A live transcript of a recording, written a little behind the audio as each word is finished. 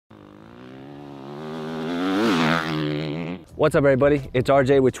What's up everybody, it's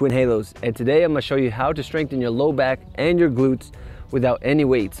RJ with Twin Halos, and today I'm going to show you how to strengthen your low back and your glutes without any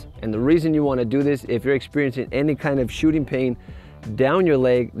weights. And the reason you want to do this, if you're experiencing any kind of shooting pain down your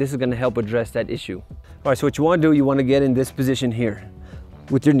leg, this is going to help address that issue. All right, so what you want to do, you want to get in this position here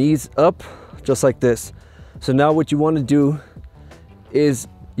with your knees up just like this. So now what you want to do is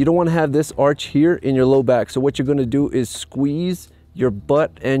you don't want to have this arch here in your low back. So what you're going to do is squeeze your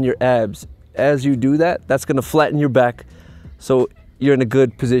butt and your abs. As you do that, that's going to flatten your back, so you're in a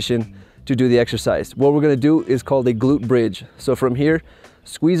good position to do the exercise. What we're gonna do is called a glute bridge. So from here,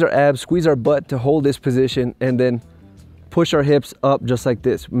 squeeze our abs, squeeze our butt to hold this position, and then push our hips up just like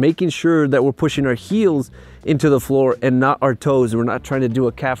this, making sure that we're pushing our heels into the floor and not our toes. We're not trying to do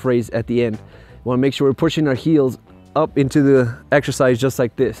a calf raise at the end. We wanna make sure we're pushing our heels up into the exercise just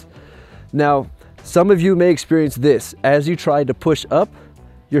like this. Now, some of you may experience this. As you try to push up,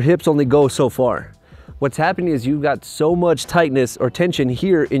 your hips only go so far. What's happening is you've got so much tightness or tension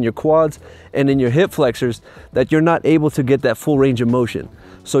here in your quads and in your hip flexors that you're not able to get that full range of motion.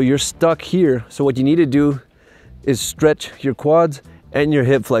 So you're stuck here. So what you need to do is stretch your quads and your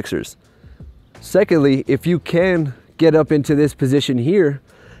hip flexors. Secondly, if you can get up into this position here,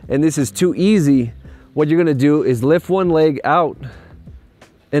 and this is too easy, what you're gonna do is lift one leg out,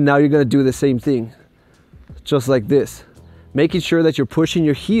 and now you're gonna do the same thing, just like this. Making sure that you're pushing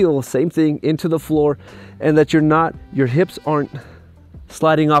your heel, same thing, into the floor, and that your hips aren't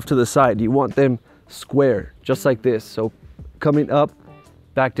sliding off to the side. You want them square, just like this. So coming up,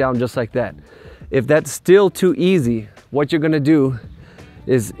 back down, just like that. If that's still too easy, what you're gonna do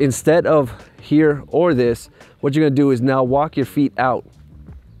is, instead of here or this, what you're gonna do is now walk your feet out.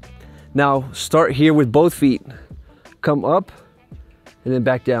 Now start here with both feet. Come up and then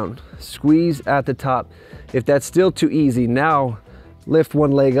back down. Squeeze at the top. If that's still too easy, now lift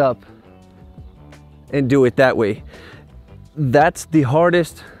one leg up and do it that way. That's the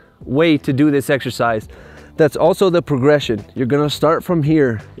hardest way to do this exercise. That's also the progression. You're gonna start from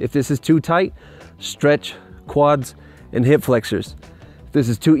here. If this is too tight, stretch quads and hip flexors. If this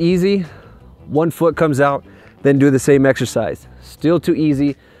is too easy, one foot comes out, then do the same exercise. Still too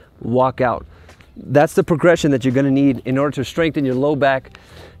easy, walk out. That's the progression that you're gonna need in order to strengthen your low back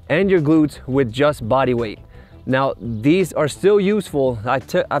and your glutes with just body weight. Now, these are still useful.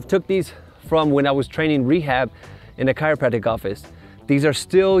 I've took these from when I was training rehab in a chiropractic office. These are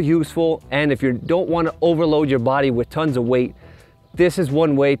still useful, and if you don't want to overload your body with tons of weight, this is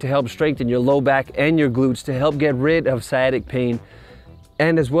one way to help strengthen your low back and your glutes to help get rid of sciatic pain,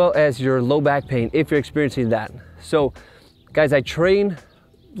 and as well as your low back pain if you're experiencing that. So guys, I train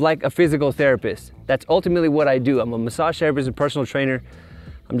like a physical therapist. That's ultimately what I do. I'm a massage therapist and personal trainer.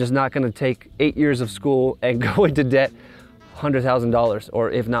 I'm just not gonna take 8 years of school and go into debt $100,000,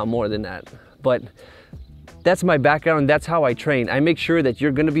 or if not more than that. But that's my background, that's how I train. I make sure that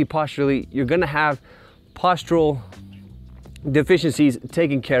you're gonna be you're gonna have postural deficiencies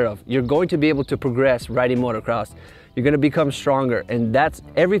taken care of. You're going to be able to progress riding motocross. You're gonna become stronger, and that's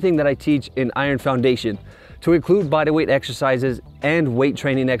everything that I teach in Iron Foundation, to include bodyweight exercises and weight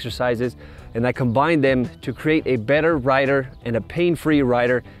training exercises, and I combine them to create a better rider and a pain-free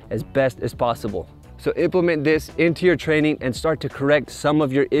rider as best as possible. So implement this into your training and start to correct some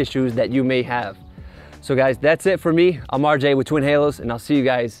of your issues that you may have. So guys, that's it for me. I'm RJ with Twin Halos, and I'll see you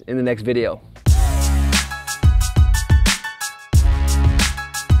guys in the next video.